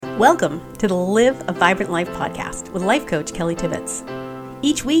Welcome to the Live a Vibrant Life podcast with life coach Kelly Tibbetts.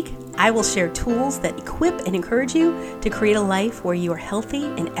 Each week, I will share tools that equip and encourage you to create a life where you are healthy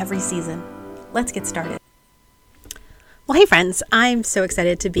in every season. Let's get started. Well, hey friends, I'm so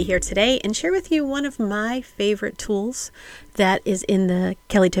excited to be here today and share with you one of my favorite tools that is in the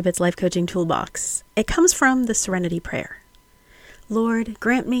Kelly Tibbetts Life Coaching Toolbox. It comes from the Serenity prayer. Lord,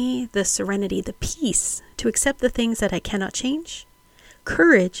 grant me the serenity, the peace to accept the things that I cannot change,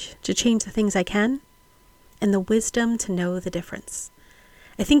 courage to change the things I can, and the wisdom to know the difference.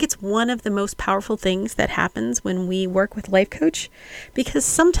 I think it's one of the most powerful things that happens when we work with Life Coach, because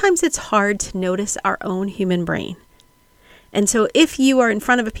sometimes it's hard to notice our own human brain. And so if you are in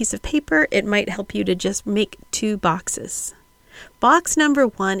front of a piece of paper, it might help you to just make two boxes. Box number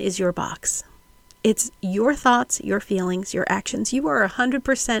one is your box. It's your thoughts, your feelings, your actions. You are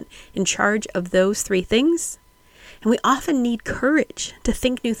 100% in charge of those three things. And we often need courage to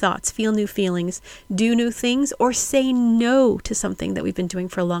think new thoughts, feel new feelings, do new things, or say no to something that we've been doing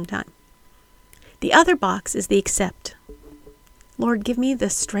for a long time. The other box is the accept. Lord, give me the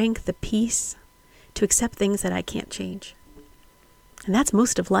strength, the peace to accept things that I can't change. And that's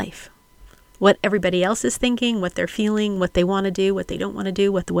most of life. What everybody else is thinking, what they're feeling, what they want to do, what they don't want to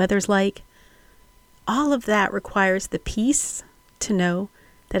do, what the weather's like. All of that requires the peace to know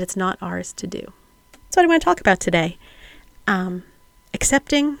that it's not ours to do. That's what I want to talk about today.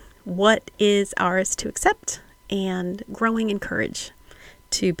 Accepting what is ours to accept and growing in courage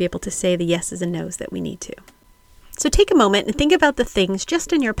to be able to say the yeses and nos that we need to. So take a moment and think about the things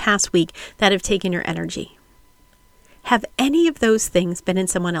just in your past week that have taken your energy. Have any of those things been in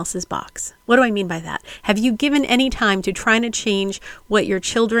someone else's box? What do I mean by that? Have you given any time to trying to change what your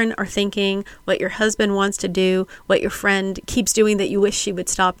children are thinking, what your husband wants to do, what your friend keeps doing that you wish she would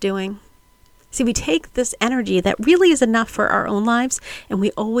stop doing? See, we take this energy that really is enough for our own lives, and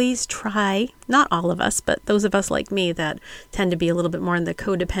we always try, not all of us, but those of us like me that tend to be a little bit more on the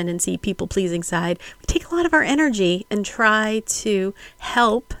codependency, people-pleasing side, we take a lot of our energy and try to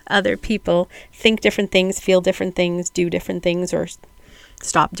help other people think different things, feel different things, do different things, or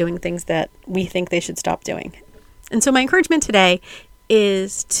stop doing things that we think they should stop doing. And so my encouragement today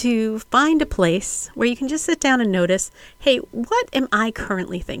is to find a place where you can just sit down and notice, hey, what am I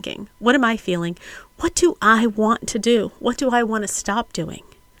currently thinking? What am I feeling? What do I want to do? What do I want to stop doing?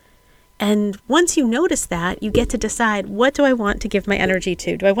 And once you notice that, you get to decide, what do I want to give my energy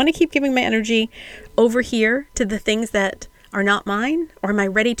to? Do I want to keep giving my energy over here to the things that are not mine? Or am I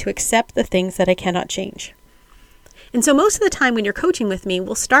ready to accept the things that I cannot change? And so most of the time when you're coaching with me,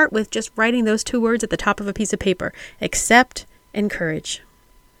 we'll start with just writing those two words at the top of a piece of paper: accept and courage.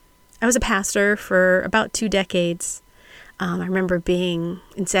 I was a pastor for about 2 decades. I remember being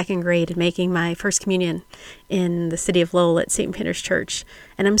in second grade and making my first communion in the city of Lowell at St. Peter's Church.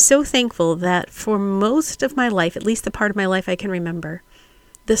 And I'm so thankful that for most of my life, at least the part of my life I can remember,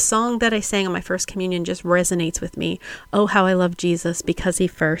 the song that I sang on my first communion just resonates with me. Oh, how I love Jesus because he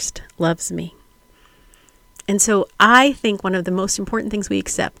first loves me. And so I think one of the most important things we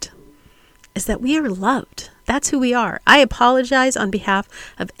accept is that we are loved. That's who we are. I apologize on behalf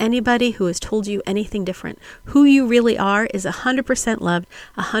of anybody who has told you anything different. Who you really are is 100% loved,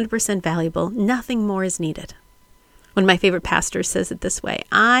 100% valuable. Nothing more is needed. One of my favorite pastors says it this way: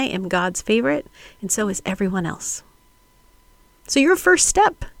 I am God's favorite, and so is everyone else. So your first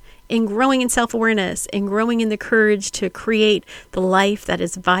step in growing in self-awareness and growing in the courage to create the life that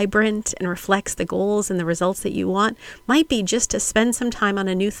is vibrant and reflects the goals and the results that you want might be just to spend some time on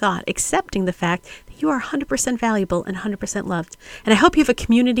a new thought, accepting the fact that you are 100% valuable and 100% loved. And I hope you have a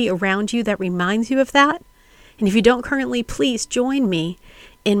community around you that reminds you of that. And if you don't currently, please join me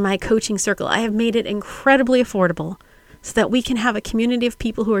in my coaching circle. I have made it incredibly affordable so that we can have a community of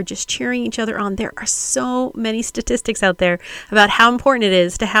people who are just cheering each other on. There are so many statistics out there about how important it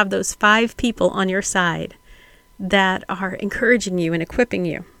is to have those 5 people on your side that are encouraging you and equipping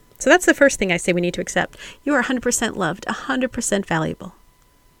you. So that's the first thing I say we need to accept. You are 100% loved, 100% valuable.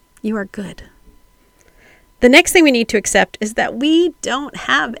 You are good. The next thing we need to accept is that we don't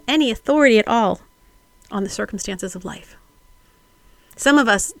have any authority at all on the circumstances of life. Some of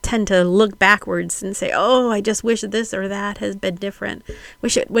us tend to look backwards and say, oh, I just wish this or that has been different.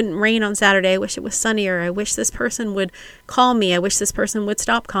 Wish it wouldn't rain on Saturday. I wish it was sunnier. I wish this person would call me. I wish this person would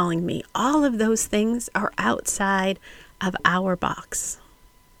stop calling me. All of those things are outside of our box.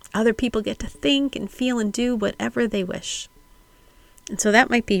 Other people get to think and feel and do whatever they wish. And so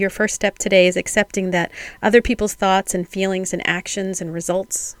that might be your first step today, is accepting that other people's thoughts and feelings and actions and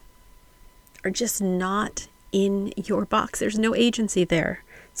results are just not in your box. There's no agency there.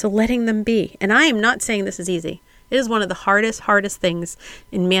 So letting them be. And I am not saying this is easy. It is one of the hardest things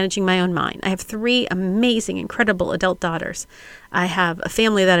in managing my own mind. I have 3 amazing, incredible adult daughters. I have a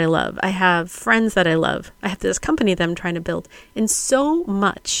family that I love. I have friends that I love. I have this company that I'm trying to build. And so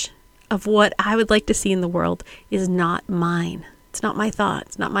much of what I would like to see in the world is not mine. It's not my thought.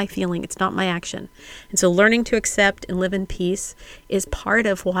 It's not my feeling. It's not my action. And so learning to accept and live in peace is part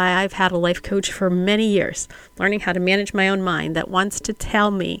of why I've had a life coach for many years, learning how to manage my own mind that wants to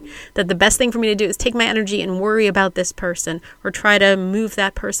tell me that the best thing for me to do is take my energy and worry about this person or try to move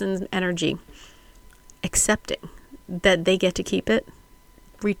that person's energy. Accepting that they get to keep it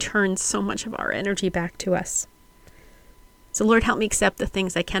returns so much of our energy back to us. So Lord, help me accept the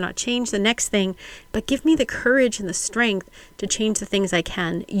things I cannot change, the next thing, but give me the courage and the strength to change the things I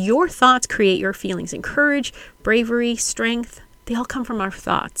can. Your thoughts create your feelings, and courage, bravery, strength, they all come from our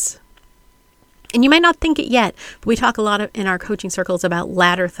thoughts. And you might not think it yet, but we talk a lot in our coaching circles about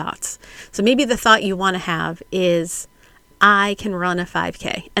ladder thoughts. So maybe the thought you want to have is, I can run a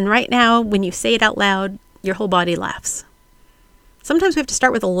 5K. And right now, when you say it out loud, your whole body laughs. Sometimes we have to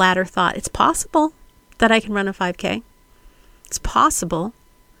start with a ladder thought. It's possible that I can run a 5K. It's possible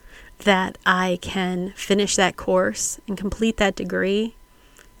that I can finish that course and complete that degree,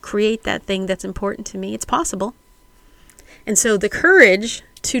 create that thing that's important to me. It's possible. And so the courage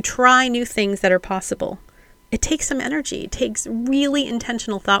to try new things that are possible, it takes some energy. It takes really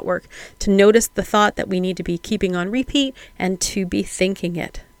intentional thought work to notice the thought that we need to be keeping on repeat and to be thinking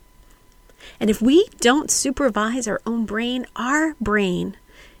it. And if we don't supervise our brain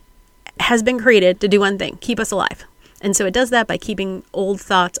has been created to do one thing, keep us alive. And so it does that by keeping old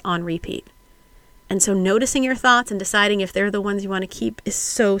thoughts on repeat. And so noticing your thoughts and deciding if they're the ones you want to keep is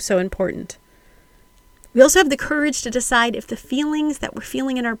so important. We also have the courage to decide if the feelings that we're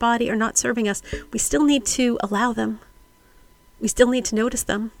feeling in our body are not serving us. We still need to allow them. We still need to notice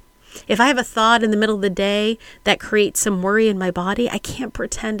them. If I have a thought in the middle of the day that creates some worry in my body, I can't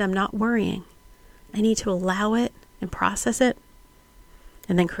pretend I'm not worrying. I need to allow it and process it,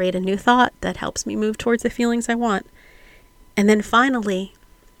 and then create a new thought that helps me move towards the feelings I want. And then finally,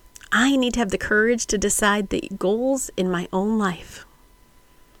 I need to have the courage to decide the goals in my own life.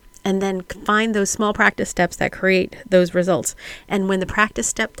 And then find those small practice steps that create those results. And when the practice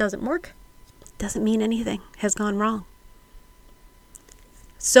step doesn't work, it doesn't mean anything has gone wrong.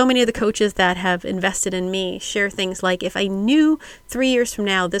 So many of the coaches that have invested in me share things like, if I knew 3 years from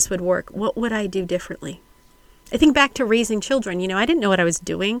now this would work, what would I do differently? I think back to raising children. I didn't know what I was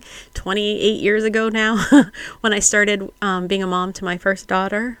doing 28 years ago now when I started being a mom to my first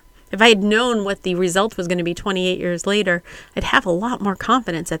daughter. If I had known what the result was going to be 28 years later, I'd have a lot more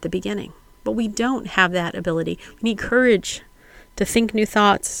confidence at the beginning. But we don't have that ability. We need courage to think new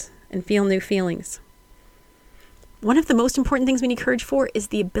thoughts and feel new feelings. One of the most important things we need courage for is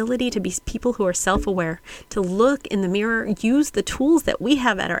the ability to be people who are self-aware, to look in the mirror, use the tools that we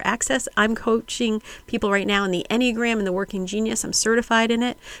have at our access. I'm coaching people right now in the Enneagram and the Working Genius. I'm certified in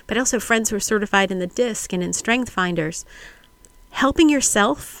it, but I also have friends who are certified in the DISC and in Strength Finders. Helping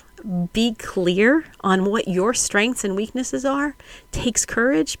yourself be clear on what your strengths and weaknesses are takes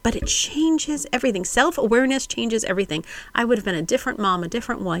courage, but it changes everything. Self-awareness changes everything. I would have been a different mom, a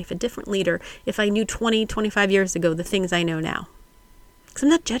different wife, a different leader if I knew 20, 25 years ago the things I know now. Because I'm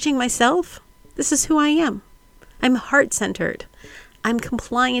not judging myself. This is who I am. I'm heart-centered. I'm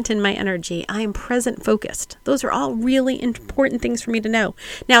compliant in my energy. I am present-focused. Those are all really important things for me to know.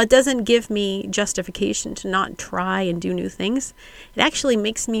 Now, it doesn't give me justification to not try and do new things. It actually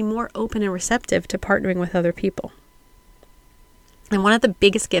makes me more open and receptive to partnering with other people. And one of the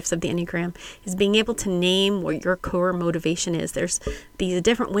biggest gifts of the Enneagram is being able to name what your core motivation is. There's these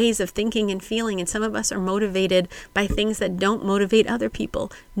different ways of thinking and feeling, and some of us are motivated by things that don't motivate other people.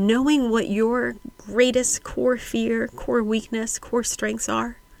 Knowing what your greatest core fear, core weakness, core strengths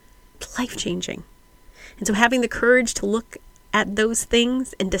are, it's life-changing. And so having the courage to look at those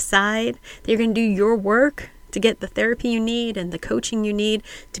things and decide that you're going to do your work to get the therapy you need and the coaching you need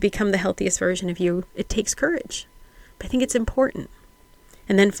to become the healthiest version of you, it takes courage. But I think it's important.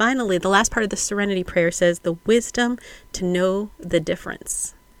 And then finally, the last part of the Serenity prayer says the wisdom to know the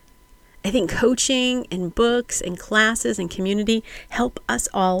difference. I think coaching and books and classes and community help us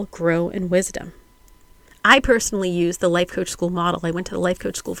all grow in wisdom. I personally use the Life Coach School model. I went to the Life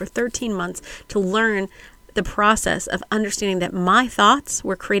Coach School for 13 months to learn the process of understanding that my thoughts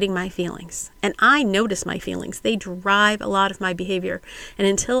were creating my feelings. And I notice my feelings. They drive a lot of my behavior. And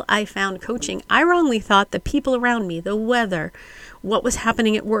until I found coaching, I wrongly thought the people around me, the weather, what was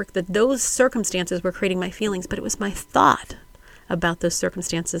happening at work, that those circumstances were creating my feelings. But it was my thought about those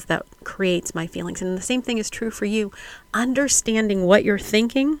circumstances that creates my feelings. And the same thing is true for you. Understanding what you're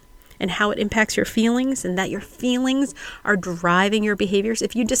thinking and how it impacts your feelings, and that your feelings are driving your behaviors.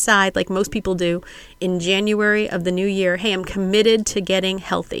 If you decide, like most people do, in January of the new year, hey, I'm committed to getting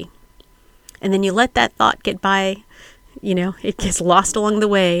healthy, and then you let that thought get by, it gets lost along the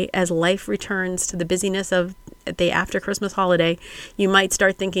way as life returns to the busyness of the after Christmas holiday, you might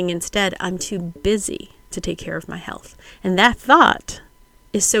start thinking instead, I'm too busy to take care of my health. And that thought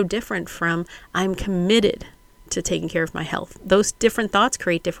is so different from I'm committed to taking care of my health. Those different thoughts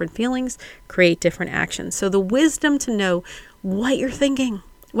create different feelings, create different actions. So the wisdom to know what you're thinking,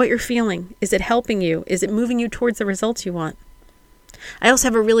 what you're feeling, is it helping you? Is it moving you towards the results you want? I also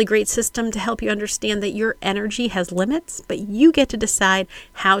have a really great system to help you understand that your energy has limits, but you get to decide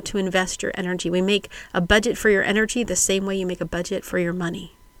how to invest your energy. We make a budget for your energy the same way you make a budget for your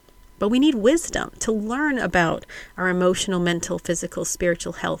money. But we need wisdom to learn about our emotional, mental, physical,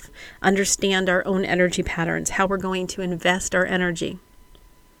 spiritual health, understand our own energy patterns, how we're going to invest our energy.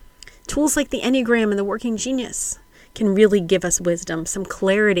 Tools like the Enneagram and the Working Genius can really give us wisdom, some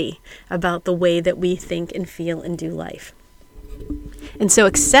clarity about the way that we think and feel and do life. And so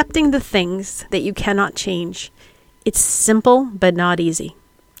accepting the things that you cannot change, it's simple but not easy.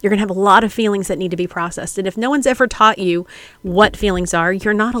 You're going to have a lot of feelings that need to be processed. And if no one's ever taught you what feelings are,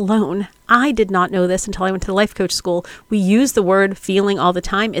 you're not alone. I did not know this until I went to life coach school. We use the word feeling all the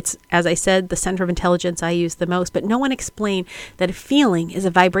time. It's, as I said, the center of intelligence I use the most. But no one explained that a feeling is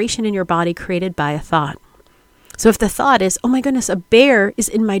a vibration in your body created by a thought. So if the thought is, oh my goodness, a bear is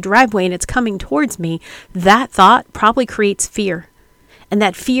in my driveway and it's coming towards me, that thought probably creates fear. And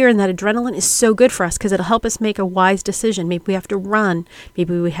that fear and that adrenaline is so good for us because it'll help us make a wise decision. Maybe we have to run.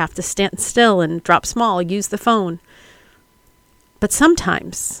 Maybe we have to stand still and drop small, use the phone. But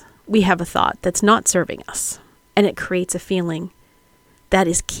sometimes we have a thought that's not serving us, and it creates a feeling that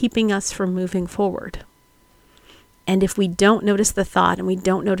is keeping us from moving forward. And if we don't notice the thought and we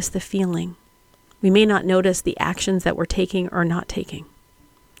don't notice the feeling, we may not notice the actions that we're taking or not taking.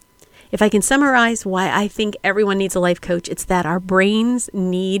 If I can summarize why I think everyone needs a life coach, it's that our brains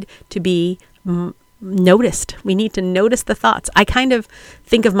need to be noticed. We need to notice the thoughts. I kind of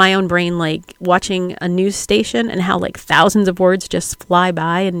think of my own brain like watching a news station and how like thousands of words just fly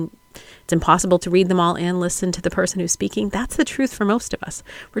by and it's impossible to read them all and listen to the person who's speaking. That's the truth for most of us.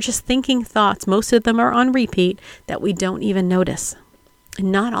 We're just thinking thoughts. Most of them are on repeat that we don't even notice. And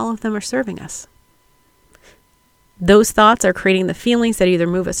not all of them are serving us. Those thoughts are creating the feelings that either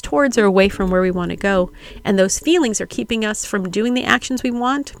move us towards or away from where we want to go. And those feelings are keeping us from doing the actions we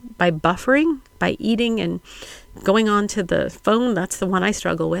want by buffering, by eating and going on to the phone. That's the one I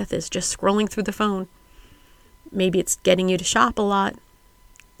struggle with, is just scrolling through the phone. Maybe it's getting you to shop a lot.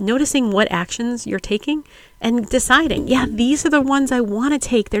 Noticing what actions you're taking and deciding, yeah, these are the ones I want to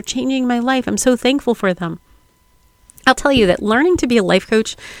take. They're changing my life. I'm so thankful for them. I'll tell you that learning to be a life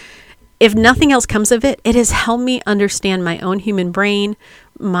coach, if nothing else comes of it, it has helped me understand my own human brain,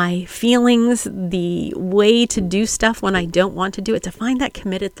 my feelings, the way to do stuff when I don't want to do it, to find that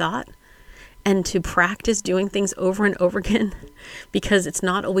committed thought and to practice doing things over and over again, because it's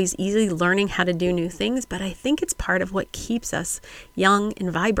not always easy learning how to do new things. But I think it's part of what keeps us young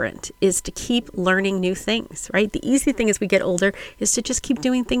and vibrant, is to keep learning new things, right? The easy thing as we get older is to just keep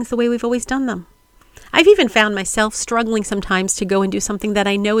doing things the way we've always done them. I've even found myself struggling sometimes to go and do something that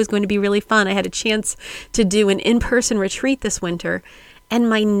I know is going to be really fun. I had a chance to do an in-person retreat this winter, and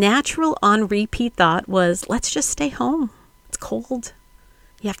my natural on-repeat thought was, let's just stay home. It's cold.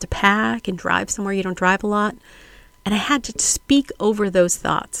 You have to pack and drive somewhere you don't drive a lot. And I had to speak over those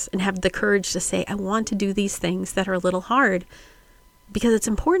thoughts and have the courage to say, I want to do these things that are a little hard because it's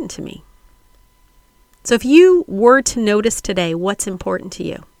important to me. So if you were to notice today what's important to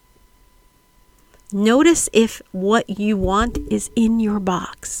you, notice if what you want is in your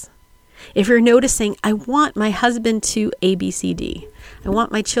box. If you're noticing, I want my husband to ABCD. I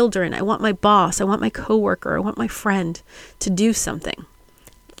want my children. I want my boss. I want my coworker. I want my friend to do something.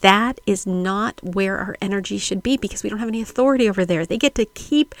 That is not where our energy should be, because we don't have any authority over there. They get to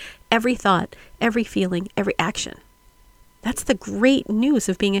keep every thought, every feeling, every action. That's the great news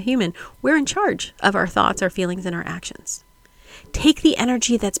of being a human. We're in charge of our thoughts, our feelings, and our actions. Take the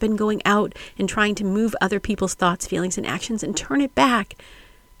energy that's been going out and trying to move other people's thoughts, feelings, and actions and turn it back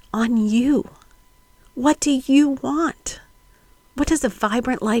on you. What do you want? What does a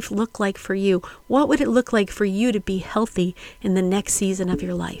vibrant life look like for you? What would it look like for you to be healthy in the next season of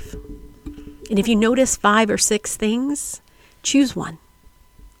your life? And if you notice 5 or 6 things, choose one.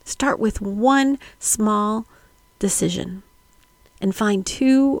 Start with one small decision and find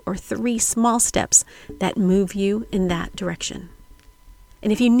 2 or 3 small steps that move you in that direction.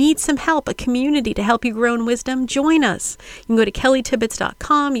 And if you need some help, a community to help you grow in wisdom, join us. You can go to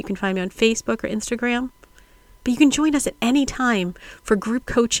kellytibbets.com. You can find me on Facebook or Instagram. But you can join us at any time for group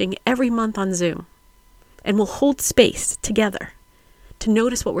coaching every month on Zoom. And we'll hold space together to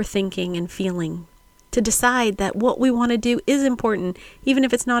notice what we're thinking and feeling, to decide that what we want to do is important, even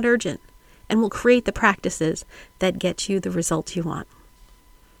if it's not urgent. And we'll create the practices that get you the results you want.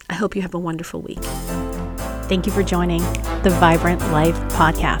 I hope you have a wonderful week. Thank you for joining the Vibrant Life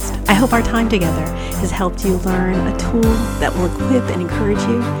Podcast. I hope our time together has helped you learn a tool that will equip and encourage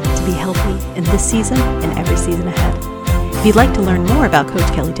you to be healthy in this season and every season ahead. If you'd like to learn more about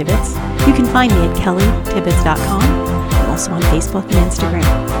Coach Kelly Tibbets, you can find me at kellytibbets.com and also on Facebook and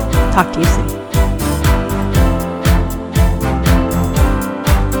Instagram. Talk to you soon.